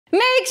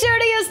Make sure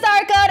to use star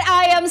code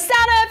I am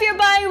Santa if you're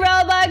buying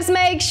Robux.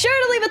 Make sure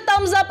to leave a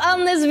thumbs up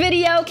on this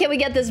video. Can we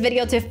get this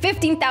video to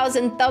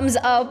 15,000 thumbs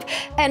up?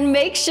 And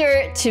make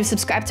sure to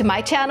subscribe to my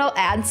channel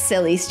and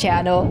Silly's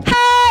channel.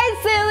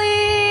 Hi,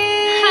 Silly!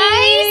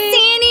 Hi,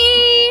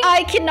 Sandy!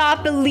 I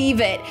cannot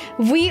believe it.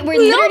 We're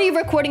literally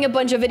recording a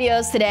bunch of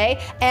videos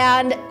today,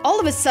 and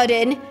all of a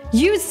sudden,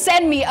 you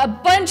send me a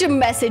bunch of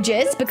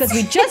messages because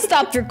we just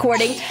stopped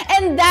recording,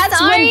 and that's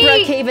when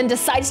Brookhaven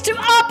decides to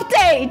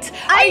update.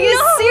 Are you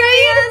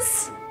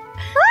serious?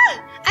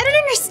 I don't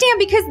understand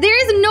because there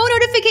is no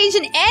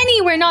notification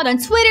anywhere, not on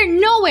Twitter,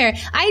 nowhere.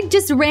 I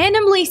just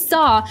randomly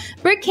saw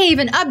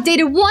Brookhaven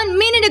updated 1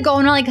 minute ago,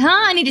 and I'm like,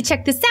 I need to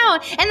check this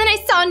out. And then I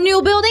saw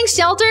new building,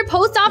 shelter,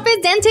 post office,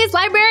 dentist,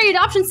 library,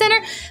 adoption center.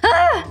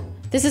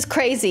 This is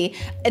crazy.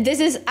 This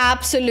is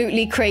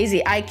absolutely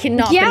crazy. I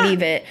cannot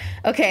believe it.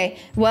 Okay,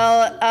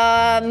 well,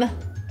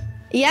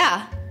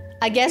 yeah.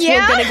 I guess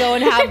we're gonna go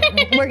and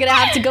we're gonna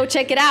have to go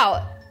check it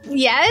out.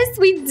 Yes,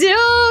 we do.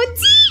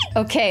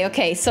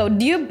 Okay, so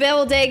new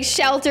building,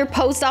 shelter,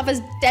 post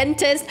office,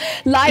 dentist,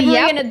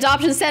 library and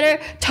adoption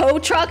center, tow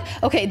truck.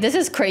 Okay, this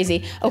is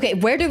crazy. Okay,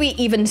 where do we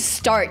even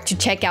start to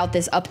check out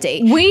this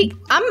update?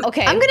 I'm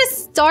gonna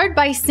start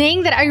by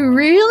saying that I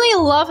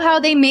really love how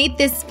they made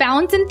this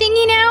fountain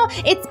thingy now.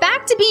 It's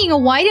back to being a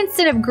white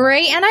instead of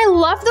gray, and I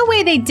love the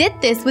way they did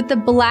this with the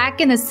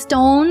black and the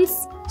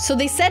stones. So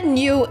they said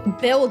new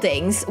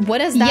buildings. What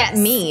does that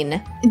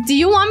mean? Do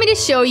you want me to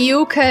show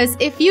you? Because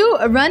if you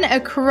run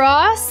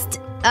across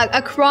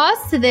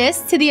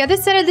this to the other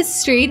side of the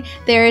street,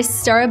 there is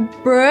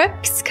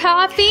Starbucks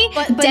coffee,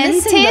 but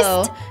dentist. Listen,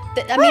 though,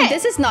 I mean,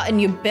 this is not a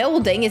new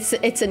building.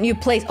 It's a new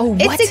place. Oh,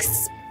 what?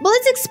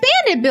 It's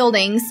expanded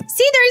buildings.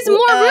 See, there's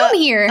more room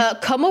here.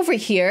 Come over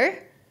here.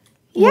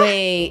 Yeah.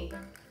 Wait.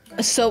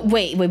 So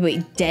wait.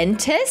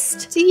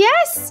 Dentist?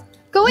 Yes.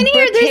 Go in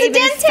here. There's a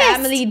dentist.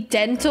 Family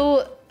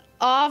dental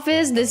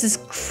office. This is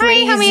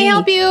crazy. Hi, how may I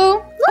help you?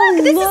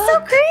 Look, this is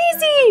so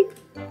crazy.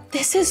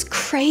 This is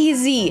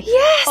crazy.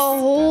 Yes. A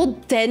whole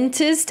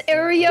dentist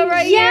area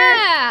right here.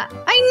 Yeah.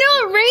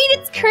 I know, right?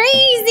 It's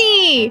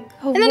crazy.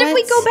 Oh, and then if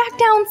we go back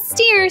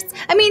downstairs,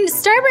 I mean,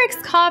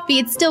 Starbucks coffee,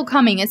 it's still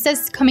coming. It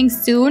says coming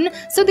soon.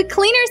 So the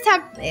cleaners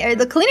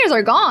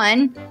are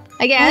gone,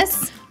 I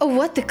guess.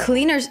 What? The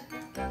cleaners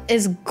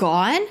is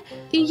gone?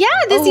 Yeah,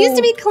 this used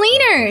to be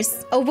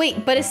cleaners. Oh,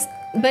 wait, but it's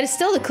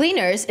still the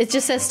cleaners. It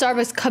just says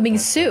Starbucks coming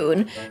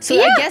soon. So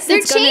I guess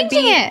it's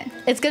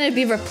gonna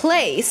be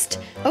replaced.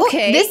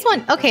 Okay. Oh, this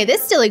one. Okay,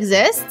 this still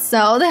exists.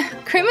 So the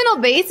criminal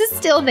base is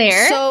still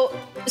there.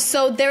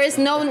 So there is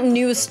no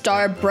new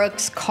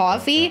Starbucks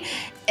coffee.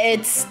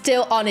 It's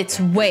still on its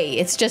way.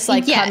 It's just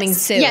like coming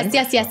soon.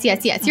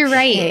 Yes. You're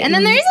right. And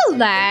then there's a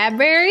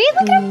library.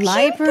 Look how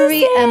library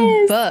cute this and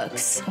is.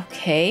 books.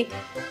 Okay.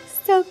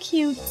 So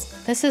cute.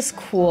 This is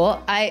cool.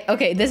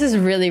 This is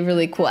really,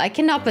 really cool. I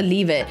cannot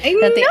believe it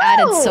that they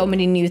added so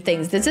many new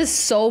things. This is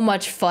so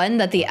much fun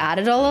that they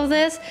added all of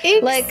this.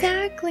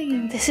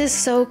 Exactly. This is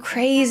so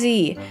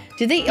crazy.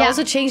 Did they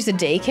also change the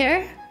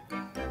daycare?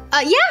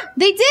 Yeah,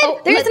 they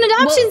did. There's an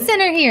adoption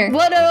center here.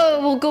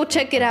 We'll go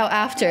check it out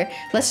after.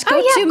 Let's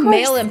go to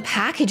mail and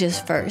packages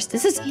first.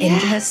 This is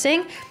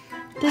interesting.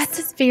 This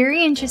is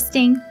very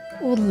interesting.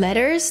 Oh,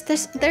 letters?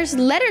 There's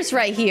letters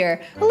right here.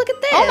 Oh, look at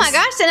this. Oh my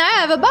gosh, and I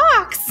have a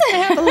box. I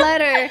have a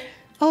letter.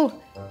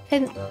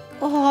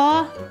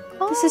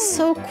 This is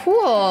so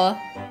cool.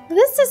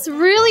 This is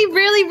really,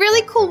 really,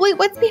 really cool. Wait,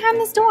 what's behind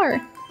this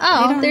door?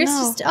 Oh, there's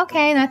just,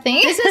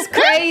 nothing. This is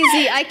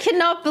crazy. I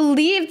cannot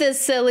believe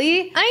this,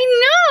 Silly.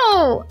 I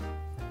know.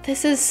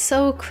 This is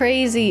so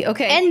crazy.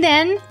 Okay. And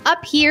then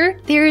up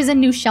here, there is a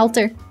new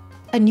shelter.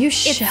 A new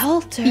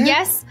shelter?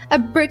 Yes, a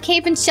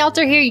Brookhaven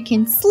shelter. Here you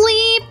can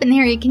sleep, and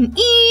here you can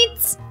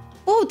eat.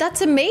 Oh,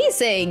 that's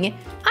amazing.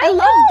 I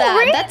love that.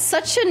 Right? That's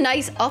such a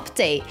nice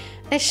update.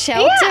 A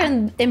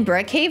shelter in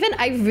Brookhaven?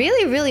 I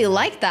really, really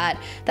like that.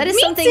 That is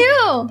something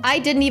I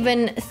didn't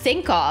even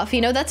think of. You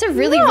know, that's a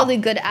really, really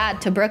good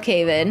add to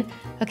Brookhaven.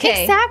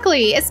 Okay.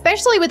 Exactly.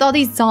 Especially with all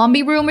these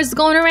zombie rumors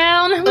going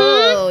around.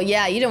 Oh,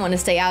 yeah. You don't want to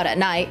stay out at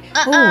night.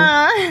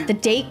 Ooh, the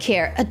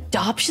daycare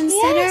adoption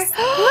center.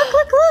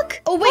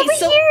 Look. Oh, wait.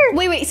 Over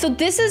here. Wait. So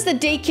this is the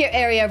daycare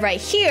area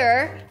right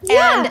here.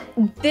 Yeah.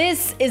 And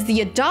this is the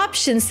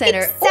adoption center.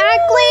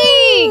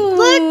 Exactly. Ooh.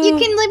 Look, you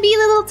can be a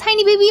little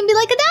tiny baby and be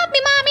like, adopt me,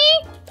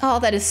 mommy. Oh,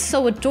 that is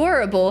so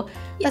adorable.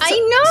 I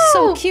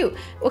know. So cute.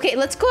 Okay,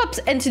 let's go up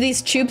into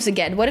these tubes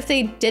again. What if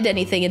they did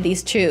anything in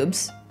these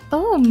tubes?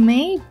 Oh,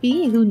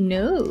 maybe. Who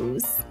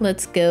knows?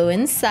 Let's go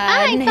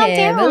inside and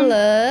have a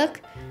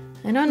look.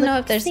 I don't know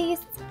if there's...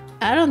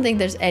 I don't think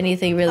there's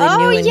anything really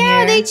new in here. Oh,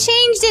 yeah, they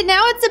changed it.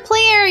 Now it's a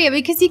play area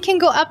because you can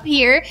go up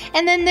here,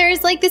 and then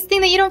there's like this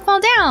thing that you don't fall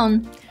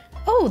down.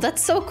 Oh,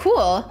 that's so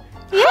cool.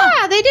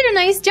 Yeah, they did a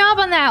nice job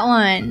on that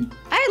one.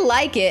 I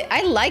like it.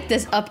 I like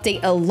this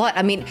update a lot.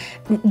 I mean,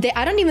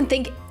 I don't even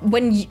think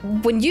when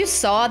you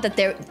saw that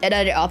they're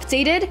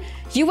updated,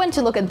 you went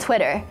to look on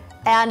Twitter.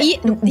 And they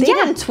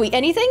didn't tweet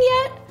anything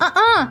yet?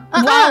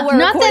 While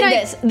we're recording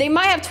this. They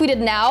might have tweeted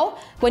now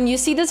when you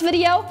see this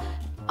video.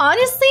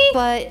 Honestly,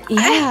 But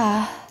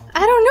yeah.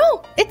 I don't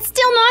know. It's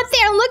still not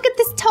there. Look at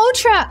this tow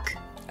truck.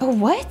 Oh,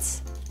 what?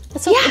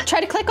 So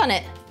try to click on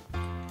it.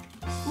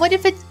 What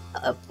if it's...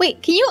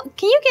 wait, can you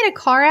get a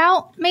car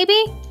out,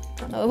 maybe?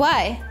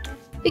 Why?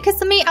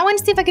 Because I want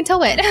to see if I can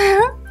tow it.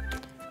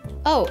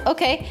 Oh,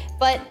 okay.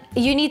 But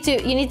you need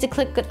to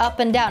click it up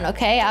and down,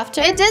 okay?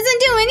 After. It doesn't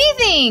do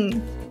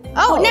anything.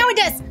 Oh, now it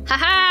does.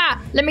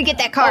 Haha. Let me get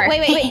that car. Oh,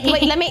 wait.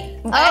 Let me.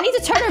 I need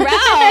to turn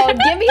around.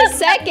 Give me a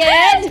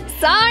second.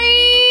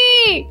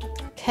 Sorry.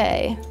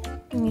 Okay.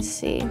 Let me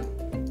see.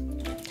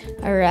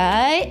 All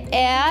right,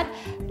 and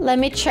let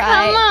me try.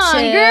 Come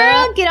on,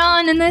 girl. Get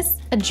on in this.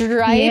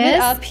 Drive it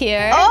up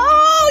here.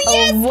 Oh,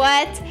 yes. Oh,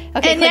 what?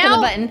 Okay, and click now,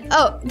 on the button.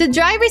 Oh, the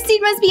driver's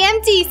seat must be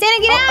empty.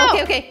 Santa, get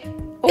out. Okay.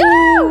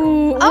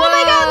 Ooh, oh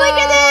my God, look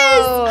at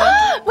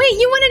this. Wait,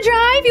 you want to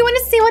drive? You want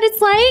to see what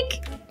it's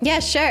like? Yeah,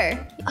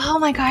 sure. Oh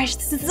my gosh,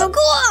 this is so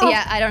cool.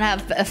 Yeah, I don't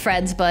have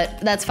friends, but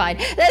that's fine.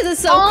 This is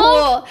so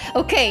cool.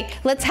 Okay,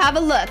 let's have a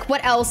look.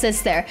 What else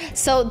is there?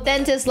 So,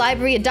 dentist,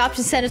 library,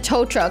 adoption center,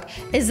 tow truck.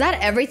 Is that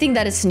everything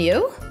that is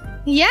new?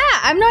 Yeah,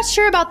 I'm not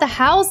sure about the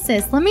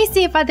houses. Let me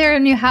see if there are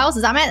new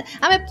houses. I'm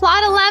at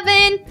plot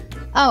 11.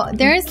 Oh,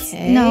 there is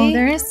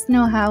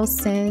no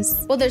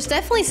houses. Well, there's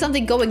definitely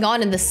something going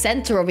on in the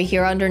center over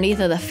here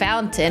underneath of the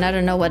fountain. I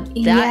don't know what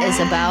that is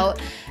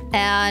about.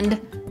 And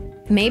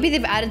maybe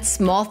they've added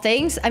small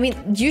things. I mean,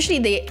 usually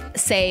they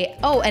say,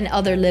 oh, and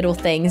other little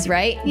things,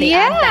 right? They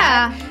add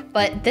that.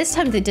 But this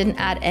time they didn't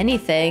add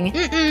anything.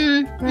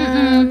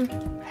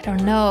 I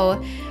don't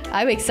know.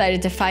 I'm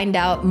excited to find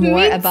out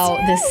more about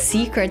the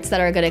secrets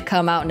that are going to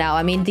come out now.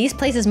 I mean, these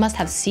places must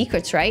have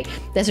secrets, right?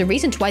 There's a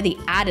reason why they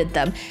added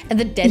them. And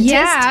the dentist,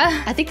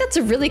 I think that's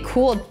a really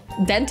cool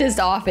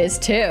dentist office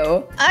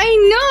too.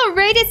 I know,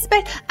 right?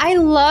 I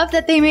love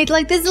that they made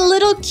like this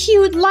little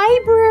cute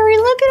library.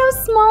 Look at how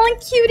small and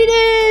cute it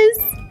is.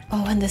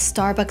 Oh, and the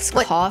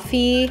Starbucks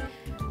coffee,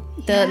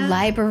 the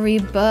library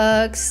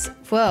books.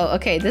 Whoa,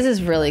 okay, this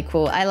is really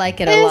cool. I like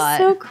it a lot.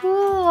 It's so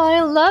cool.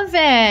 I love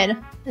it.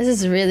 This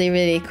is really,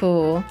 really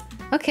cool.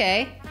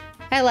 Okay,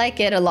 I like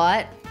it a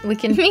lot. We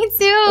can. Me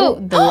too. Oh,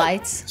 the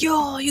lights.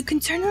 Yo, you can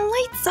turn the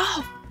lights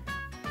off.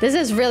 This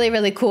is really,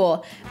 really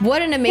cool.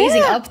 What an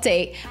amazing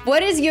update.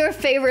 What is your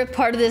favorite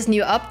part of this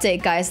new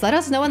update, guys? Let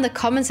us know in the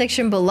comment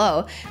section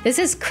below. This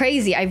is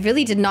crazy. I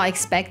really did not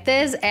expect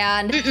this.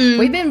 And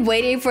we've been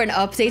waiting for an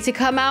update to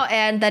come out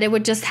and that it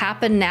would just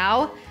happen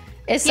now.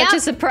 It's such a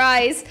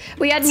surprise.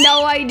 We had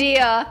no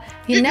idea.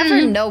 You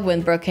never know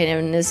when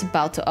Brookhaven is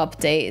about to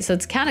update. So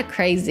it's kind of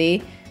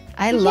crazy.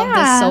 I love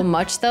this so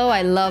much though.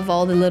 I love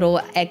all the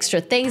little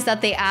extra things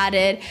that they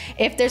added.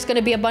 If there's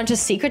gonna be a bunch of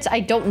secrets,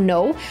 I don't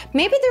know.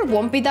 Maybe there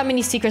won't be that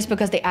many secrets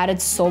because they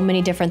added so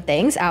many different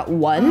things at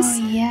once.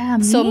 Oh yeah,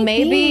 so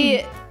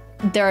maybe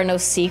there are no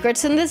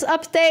secrets in this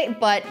update,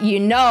 but you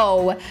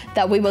know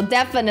that we will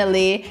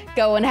definitely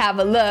go and have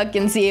a look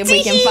and see if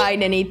we can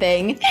find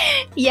anything.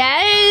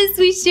 Yes,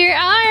 we sure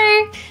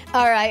are.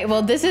 All right,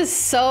 well, this is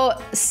so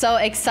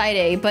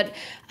exciting, but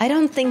I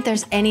don't think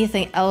there's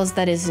anything else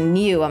that is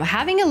new. I'm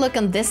having a look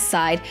on this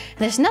side.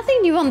 There's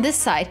nothing new on this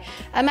side.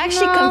 I'm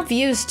actually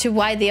confused to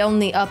why they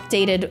only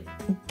updated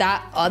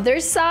that other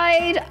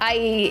side.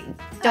 I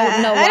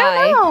don't know why. I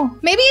don't know.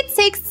 Maybe it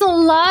takes a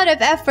lot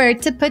of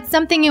effort to put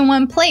something in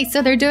one place,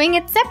 so they're doing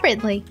it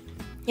separately.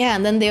 Yeah,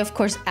 and then they, of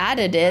course,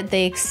 added it.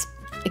 They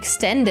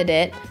extended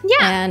it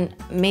and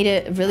made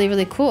it really,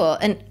 really cool.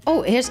 And,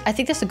 oh, I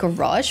think there's a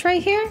garage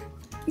right here.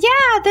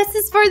 Yeah, this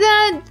is for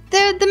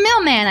the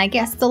mailman, I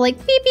guess. So like,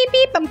 beep, beep,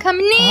 beep, I'm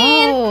coming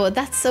in. Oh,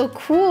 that's so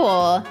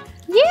cool.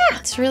 Yeah.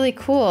 It's really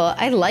cool.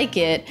 I like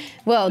it.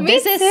 Well,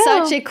 this is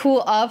such a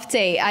cool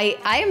update.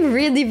 I'm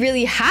really,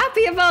 really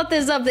happy about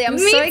this update. I'm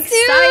so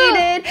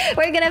excited.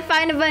 We're going to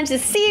find a bunch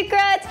of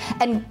secrets.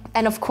 And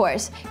of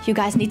course, you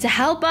guys need to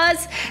help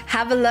us.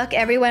 Have a look,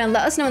 everyone, and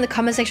let us know in the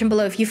comment section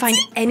below if you find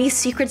any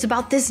secrets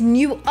about this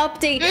new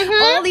update.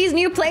 All these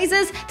new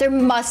places, there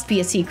must be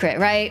a secret,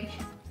 right?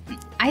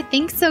 I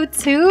think so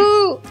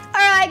too.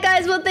 Alright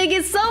guys, well thank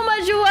you so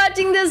much for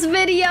watching this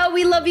video.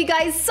 We love you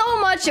guys so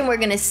much and we're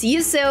gonna see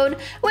you soon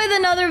with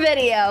another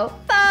video.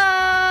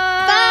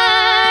 Bye! Bye!